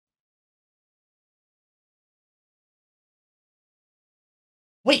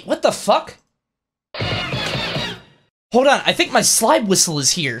Wait, what the fuck? Hold on, I think my slide whistle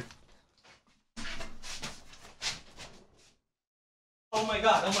is here. Oh my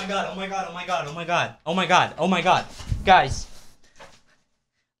god, oh my god, oh my god, oh my god, oh my god, oh my god, oh my god. Guys,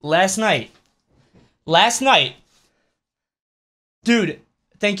 last night, dude,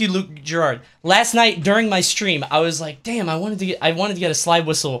 thank you, Luke Gerard. Last night during my stream, I was like, damn, I wanted to get a slide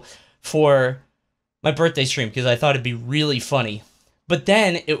whistle for my birthday stream because I thought it'd be really funny. But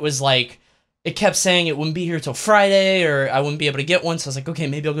then it was like, it kept saying it wouldn't be here till Friday, or I wouldn't be able to get one. So I was like, okay,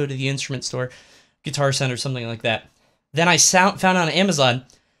 maybe I'll go to the instrument store, Guitar Center, something like that. Then I found on Amazon,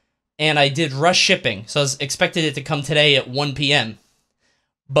 and I did rush shipping. So I was expected it to come today at 1 p.m.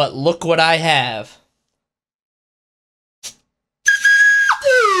 But look what I have.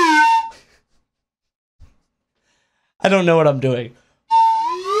 I don't know what I'm doing.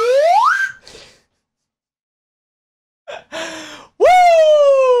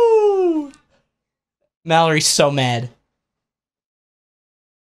 Woo! Mallory's so mad.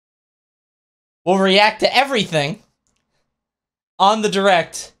 We'll react to everything on the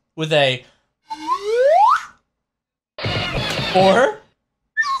direct with a or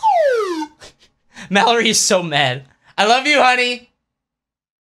Mallory is so mad. I love you, honey.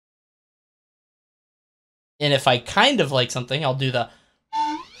 And if I kind of like something, I'll do the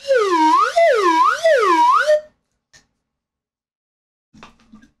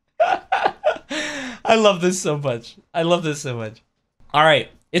I love this so much. I love this so much. All right,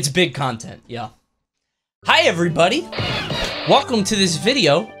 it's big content, yeah. Hi, everybody. Welcome to this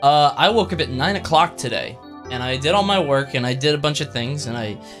video. I woke up at 9 o'clock today, and I did all my work, and I did a bunch of things, and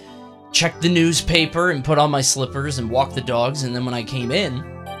I checked the newspaper and put on my slippers and walked the dogs, and then when I came in,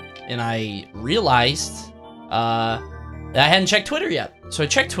 and I realized that I hadn't checked Twitter yet. So I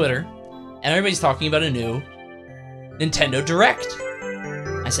checked Twitter, and everybody's talking about a new Nintendo Direct.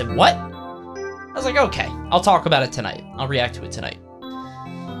 I said, what? I was like, okay, I'll talk about it tonight. I'll react to it tonight.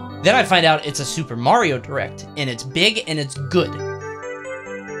 Then I find out it's a Super Mario Direct, and it's big and it's good.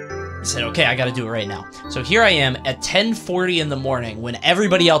 I said, okay, I gotta do it right now. So here I am at 10:40 in the morning when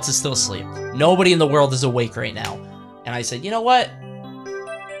everybody else is still asleep. Nobody in the world is awake right now. And I said, you know what?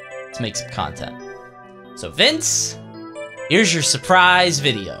 Let's make some content. So Vince, here's your surprise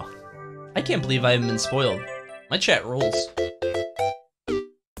video. I can't believe I haven't been spoiled. My chat rules.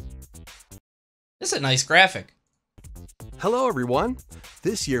 This is a nice graphic. Hello everyone!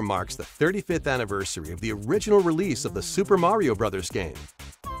 This year marks the 35th anniversary of the original release of the Super Mario Bros. Game.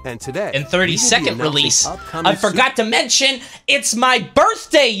 And today, and 32nd release, I forgot to mention, it's my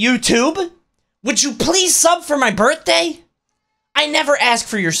birthday, YouTube! Would you please sub for my birthday? I never ask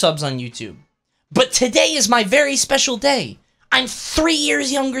for your subs on YouTube. But today is my very special day. I'm 3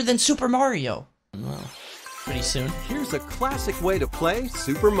 years younger than Super Mario. Well, pretty soon. Here's a classic way to play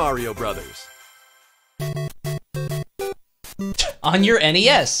Super Mario Bros. On your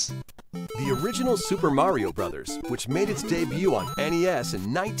NES. The original Super Mario Bros., which made its debut on NES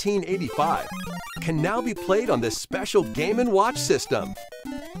in 1985, can now be played on this special Game & Watch system.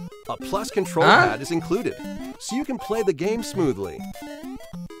 A Plus control pad is included, so you can play the game smoothly.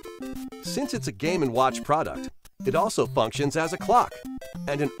 Since it's a Game & Watch product, it also functions as a clock,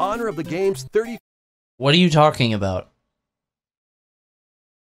 and in honor of the game's 35th What are you talking about?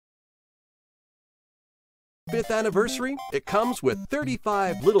 anniversary, it comes with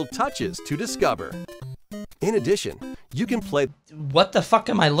 35 little touches to discover. In addition, you can play... What the fuck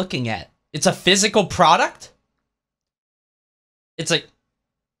am I looking at? It's a physical product? It's like...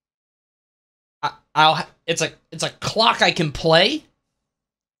 It's a clock I can play?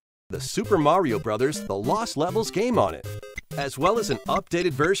 The Super Mario Bros. The Lost Levels game on it, as well as an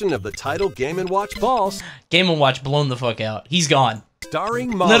updated version of the title Game & Watch Balls. Game & Watch blown the fuck out. He's gone.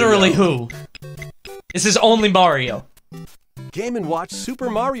 Starring Mario. Literally who? This is only Mario. Game & Watch Super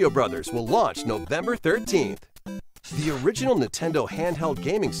Mario Bros. Will launch November 13th. The original Nintendo handheld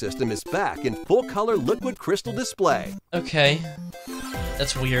gaming system is back in full-color liquid crystal display. Okay.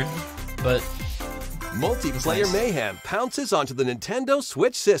 That's weird, but... Multiplayer mayhem pounces onto the Nintendo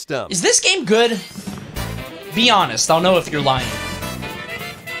Switch system. Is this game good? Be honest, I'll know if you're lying.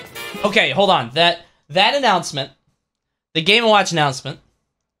 Okay, hold on. That announcement, the Game & Watch announcement,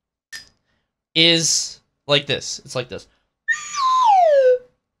 is like this. It's like this.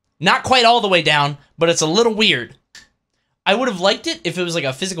 Not quite all the way down, but it's a little weird. I would have liked it if it was like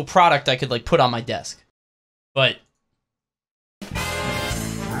a physical product I could like put on my desk. But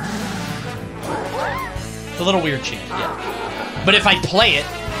it's a little weird change, yeah. But if I play it,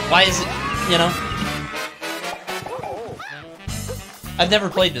 why is it, you know? I've never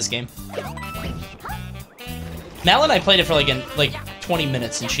played this game. Mal and I played it for like 20 20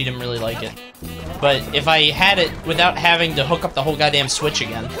 minutes and she didn't really like it. But if I had it without having to hook up the whole goddamn Switch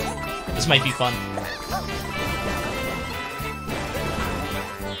again, this might be fun.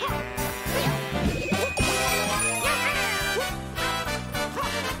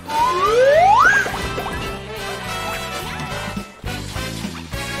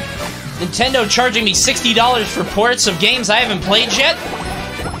 Nintendo charging me $60 for ports of games I haven't played yet?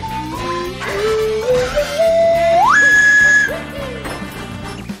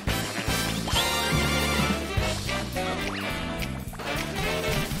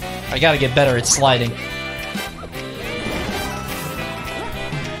 I gotta get better at sliding.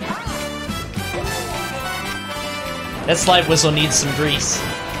 That slide whistle needs some grease.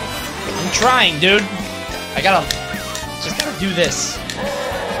 I'm trying, dude. Just gotta do this.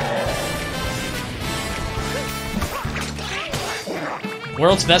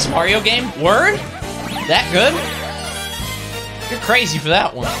 World's best Mario game? Word? That good? You're crazy for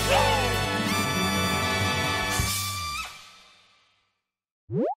that one.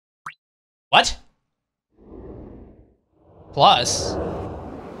 What? Plus?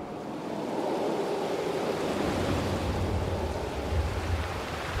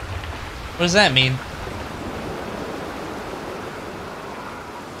 What does that mean?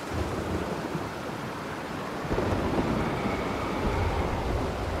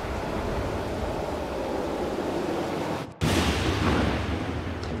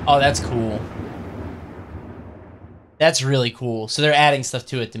 Oh, that's cool. That's really cool. So they're adding stuff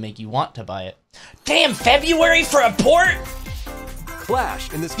to it to make you want to buy it. Damn, February for a port?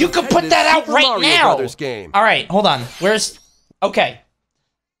 Clash in this you could put that out Super right Mario now. Brothers game. All right, hold on. Where's... Okay.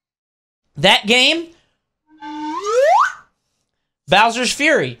 That game? Bowser's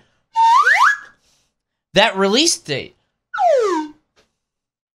Fury. That release date.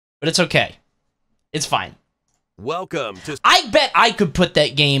 But it's okay. It's fine. Welcome to I bet I could put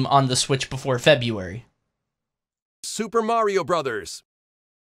that game on the Switch before February. Super Mario Brothers.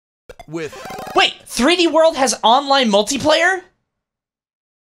 With... Wait, 3D World has online multiplayer?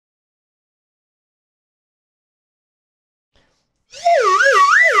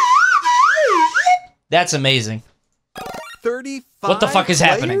 That's amazing. 35 What the fuck is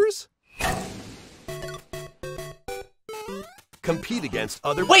happening? Compete against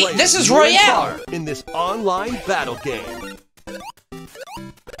other Wait, players this is near and Royale! far in this online battle game.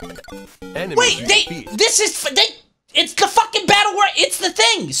 Enemies Wait, you defeat. it's the fucking Battle Royale, it's the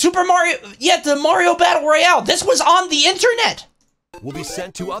thing! Super Mario, yeah, the Mario Battle Royale, this was on the internet! Will be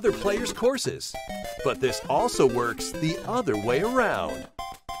sent to other players' courses, but this also works the other way around.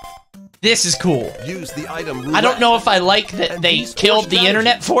 This is cool. Use the item roulette I don't know if I like that and they use killed the strategy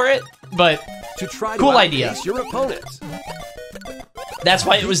internet for it, but to try cool to idea. outpace your opponents. That's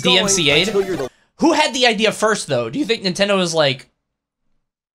why it was Keep going DMCA'd. until you're the Who had the idea first, though? Do you think Nintendo was like...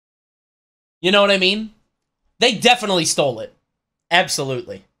 You know what I mean? They definitely stole it.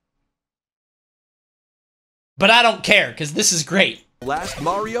 Absolutely. But I don't care, because this is great. last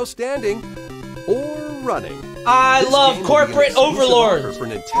Mario standing or running. I This love game will be an corporate exclusive overlords. offer for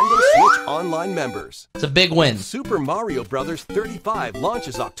Nintendo Switch Online members. It's a big win. Super Mario Bros. 35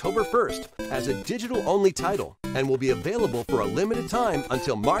 launches October 1st as a digital-only title and will be available for a limited time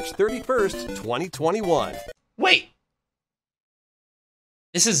until March 31st, 2021. Wait.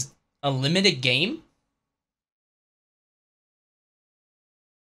 This is a limited game?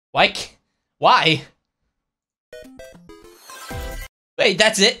 Why? Wait,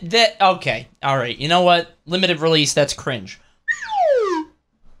 that's it? Okay. Alright, you know what? Limited release, that's cringe.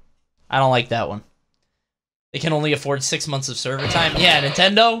 I don't like that one. They can only afford 6 months of server time? Yeah,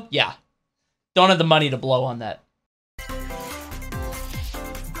 Nintendo? Yeah. Don't have the money to blow on that.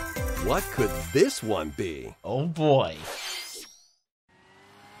 What could this one be? Oh boy.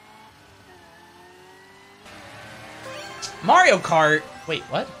 Mario Kart. Wait,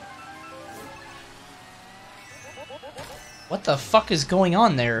 what? What the fuck is going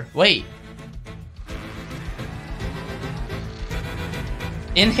on there? Wait.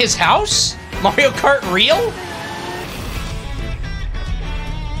 In his house? Mario Kart real?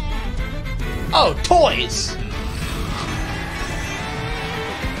 Oh, toys.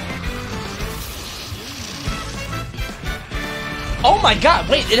 Oh my god,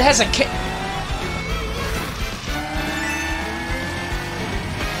 wait, it has a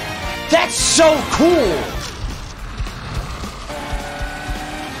That's so cool!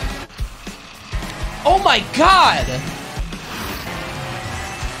 Oh my god!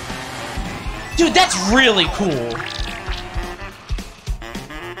 Dude, that's really cool.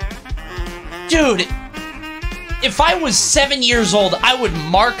 Dude, if I was 7 years old, I would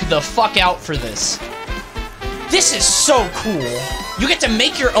mark the fuck out for this. This is so cool. You get to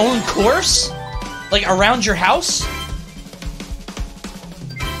make your own course? Like, around your house?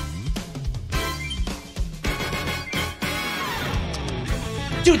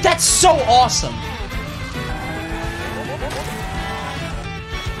 Dude, that's so awesome!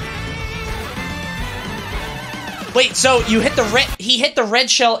 Wait, so you hit the red... He hit the red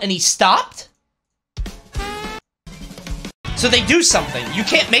shell and he stopped? So they do something. You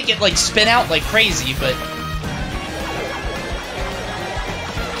can't make it, like, spin out like crazy, but...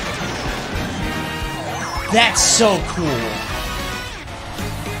 That's so cool.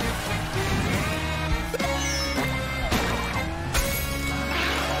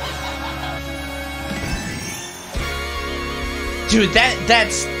 Dude,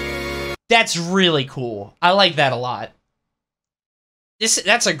 that's really cool. I like that a lot.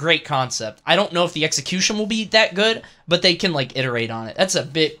 That's a great concept. I don't know if the execution will be that good, but they can, like, iterate on it. That's a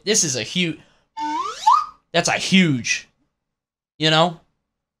huge, you know?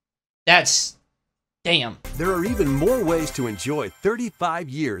 That's, damn. There are even more ways to enjoy 35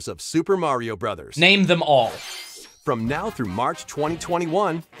 years of Super Mario Brothers. Name them all. From now through March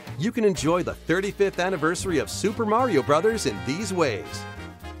 2021, you can enjoy the 35th anniversary of Super Mario Brothers in these ways.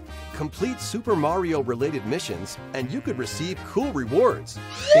 Complete Super Mario-related missions, and you could receive cool rewards,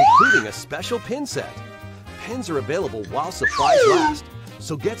 including a special pin set. Pins are available while supplies last,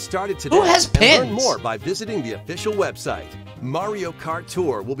 so get started today. Who has pins? And learn more by visiting the official website. Mario Kart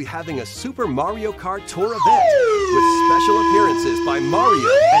Tour will be having a Super Mario Kart Tour event with special appearances by Mario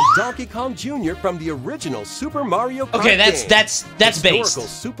and Donkey Kong Jr. from the original Super Mario Kart Okay, that's game. based.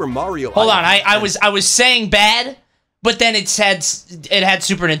 Super Mario. Hold on, I was saying bad, but then it had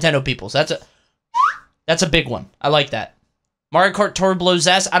Super Nintendo people. So that's a big one. I like that. Mario Kart Tour blows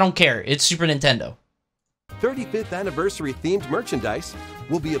ass. I don't care. It's Super Nintendo. 35th anniversary themed merchandise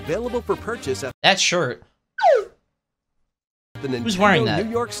will be available for purchase at that shirt. the Nintendo Who's wearing that?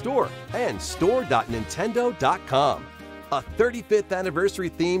 New York store and store.nintendo.com. A 35th anniversary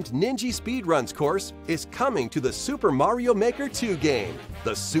themed Ninja Speedruns course is coming to the Super Mario Maker 2 game.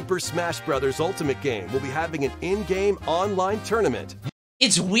 The Super Smash Bros. Ultimate game will be having an in-game online tournament.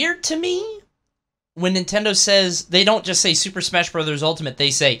 It's weird to me when Nintendo says, they don't just say Super Smash Bros. Ultimate,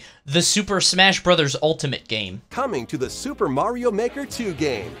 they say the Super Smash Bros. Ultimate game. Coming to the Super Mario Maker 2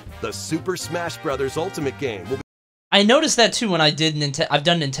 game. The Super Smash Bros. Ultimate game will be I noticed that too when I've done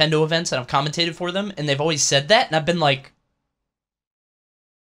Nintendo events and I've commentated for them, and they've always said that, and I've been like,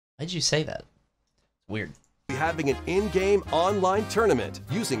 why'd you say that? Weird. having an in-game online tournament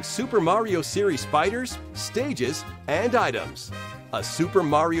using Super Mario series fighters, stages, and items. A Super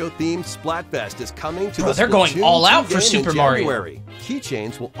Mario-themed Splatfest is coming to the they're going all out for Super Mario. January.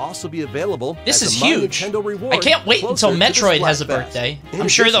 Keychains will also be available. This as is a My huge. Nintendo reward I can't wait until Metroid has a birthday. I'm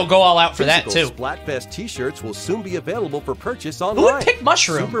sure they'll go all out for that too. Splatfest T-shirts will soon be available for purchase online. Who would pick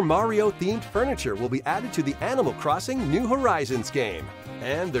Mushroom? Super Mario-themed furniture will be added to the Animal Crossing New Horizons game.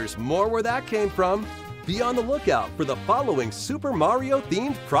 And there's more where that came from. Be on the lookout for the following Super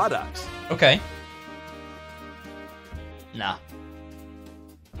Mario-themed products. Okay. Nah.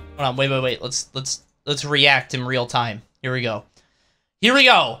 Hold on, wait. Let's react in real time. Here we go.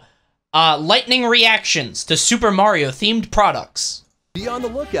 Lightning reactions to Super Mario-themed products. Be on the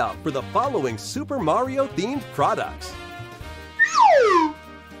lookout for the following Super Mario-themed products.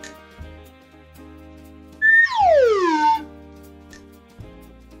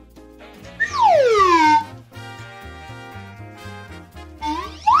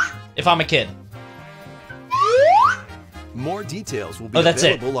 If I'm a kid. More details will be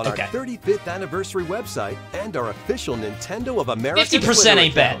available on our 35th anniversary website and our official Nintendo of America 50%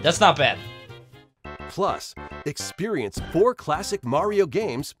 ain't bad. That's not bad. Plus, experience 4 classic Mario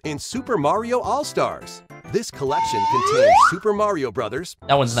games in Super Mario All-Stars. This collection contains Super Mario Brothers,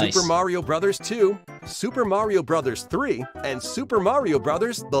 that one's nice. Super Mario Brothers 2, Super Mario Brothers 3, and Super Mario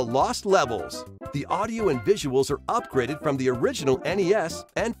Brothers: The Lost Levels. The audio and visuals are upgraded from the original NES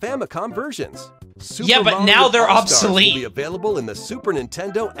and Famicom versions. Super but Mario now they're All-Stars obsolete. will be available in the Super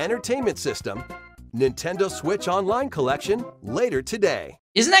Nintendo Entertainment System, Nintendo Switch Online Collection later today.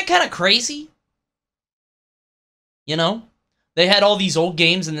 Isn't that kind of crazy? You know? They had all these old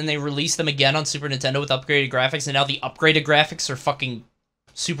games and then they released them again on Super Nintendo with upgraded graphics, and now the upgraded graphics are fucking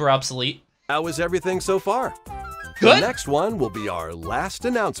super obsolete. How was everything so far? Good. The next one will be our last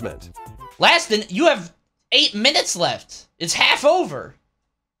announcement. You have 8 minutes left. It's half over.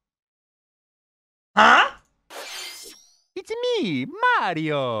 Huh? It's me,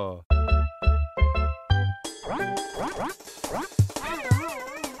 Mario.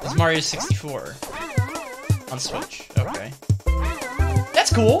 It's Mario 64 on Switch. Okay.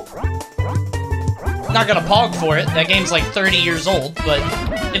 That's cool. not gonna pog for it. That game's like 30 years old, but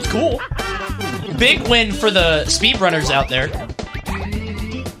it's cool. Big win for the speedrunners out there.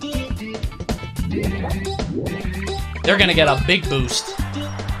 They're gonna get a big boost.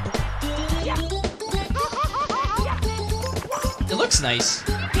 It looks nice.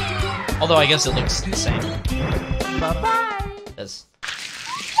 Although I guess it looks the same. Yes.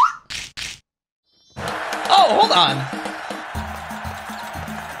 Oh, hold on.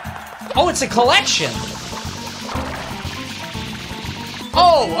 Oh, it's a collection.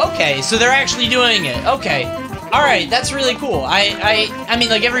 Oh, okay. So they're actually doing it. Okay. All right, that's really cool. I mean,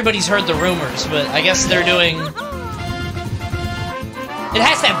 like, everybody's heard the rumors, but I guess they're doing... It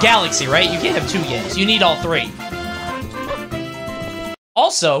has to have Galaxy, right? You can't have 2 games. You need all 3.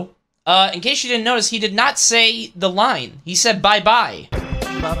 Also, in case you didn't notice, he did not say the line. He said bye-bye.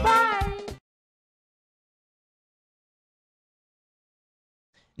 Bye-bye.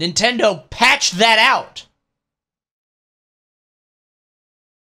 Nintendo patched that out.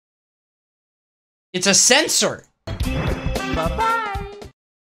 It's a censor. Bye-bye.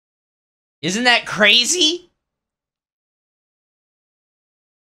 Isn't that crazy?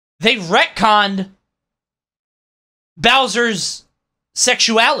 They retconned Bowser's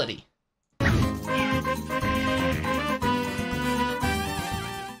sexuality.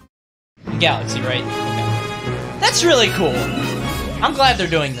 Galaxy, right? Okay. That's really cool. I'm glad they're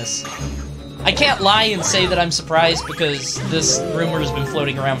doing this. I can't lie and say that I'm surprised because this rumor has been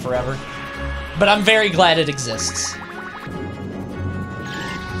floating around forever. But I'm very glad it exists.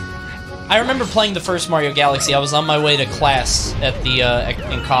 I remember playing the first Mario Galaxy. I was on my way to class at the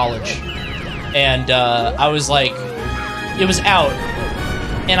in college. And I was like, it was out.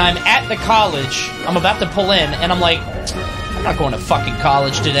 And I'm at the college. I'm about to pull in, and I'm like, I'm not going to fucking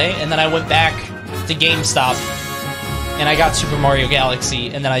college today. And then I went back to GameStop, and I got Super Mario Galaxy,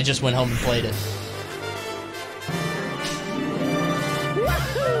 and then I just went home and played it.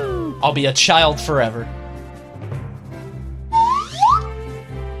 I'll be a child forever.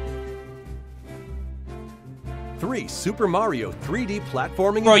 Three Super Mario 3D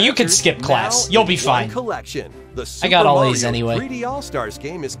platforming. Bro, you can skip class. You'll be fine. Collection. The Super I got all Mario these anyway. 3D All-Stars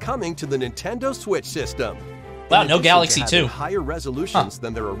game is coming to the Nintendo Switch system. Wow, no Galaxy 2. Higher resolutions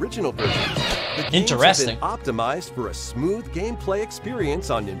than their original versions. The games Interesting. have been optimized for a smooth gameplay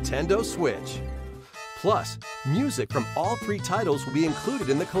experience on Nintendo Switch. Plus, music from all 3 titles will be included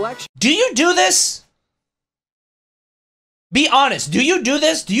in the collection. Do you do this? Be honest. Do you do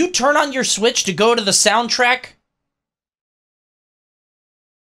this? Do you turn on your Switch to go to the soundtrack?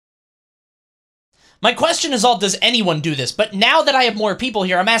 My question is all, does anyone do this? But now that I have more people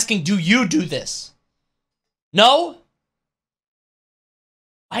here, I'm asking, do you do this? No?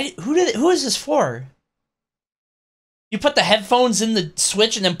 Who is this for? You put the headphones in the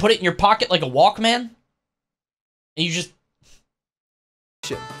Switch and then put it in your pocket like a Walkman? And you just...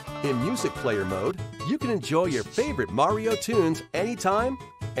 In Music Player mode, you can enjoy your favorite Mario tunes anytime,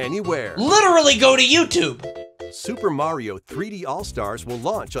 anywhere. Literally go to YouTube! Super Mario 3D All-Stars will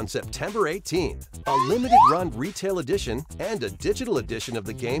launch on September 18th. A limited run retail edition and a digital edition of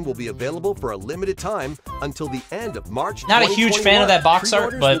the game will be available for a limited time until the end of March 2021. Not a huge fan of that box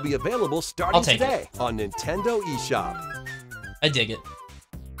art, but will be available starting today on Nintendo eShop. I dig it.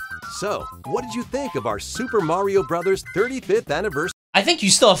 So, what did you think of our Super Mario Bros. 35th anniversary I think you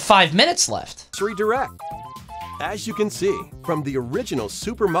still have 5 minutes left. Direct? As you can see, from the original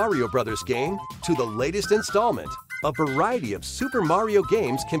Super Mario Bros. Game to the latest installment, a variety of Super Mario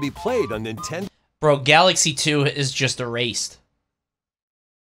games can be played on Nintendo. Bro, Galaxy 2 is just erased.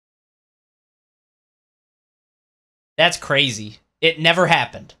 That's crazy. It never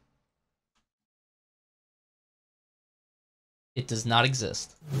happened. It does not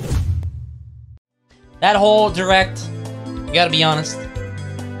exist. That whole direct, you gotta be honest.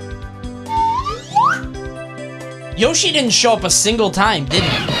 Yoshi didn't show up a single time, did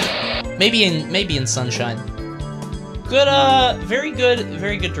he? Maybe in Sunshine. Good, very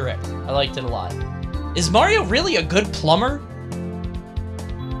good direct. I liked it a lot. Is Mario really a good plumber?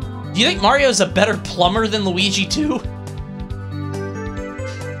 Do you think Mario's a better plumber than Luigi 2?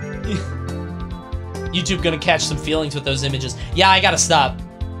 YouTube gonna catch some feelings with those images. Yeah, I gotta stop.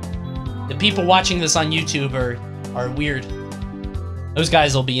 The people watching this on YouTube are weird. Those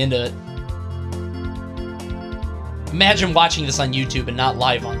guys will be into it. Imagine watching this on YouTube and not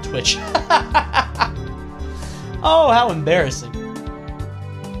live on Twitch. Oh, how embarrassing.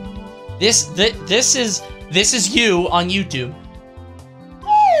 This is you on YouTube.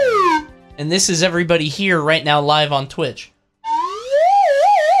 And this is everybody here right now live on Twitch.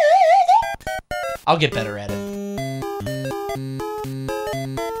 I'll get better at it.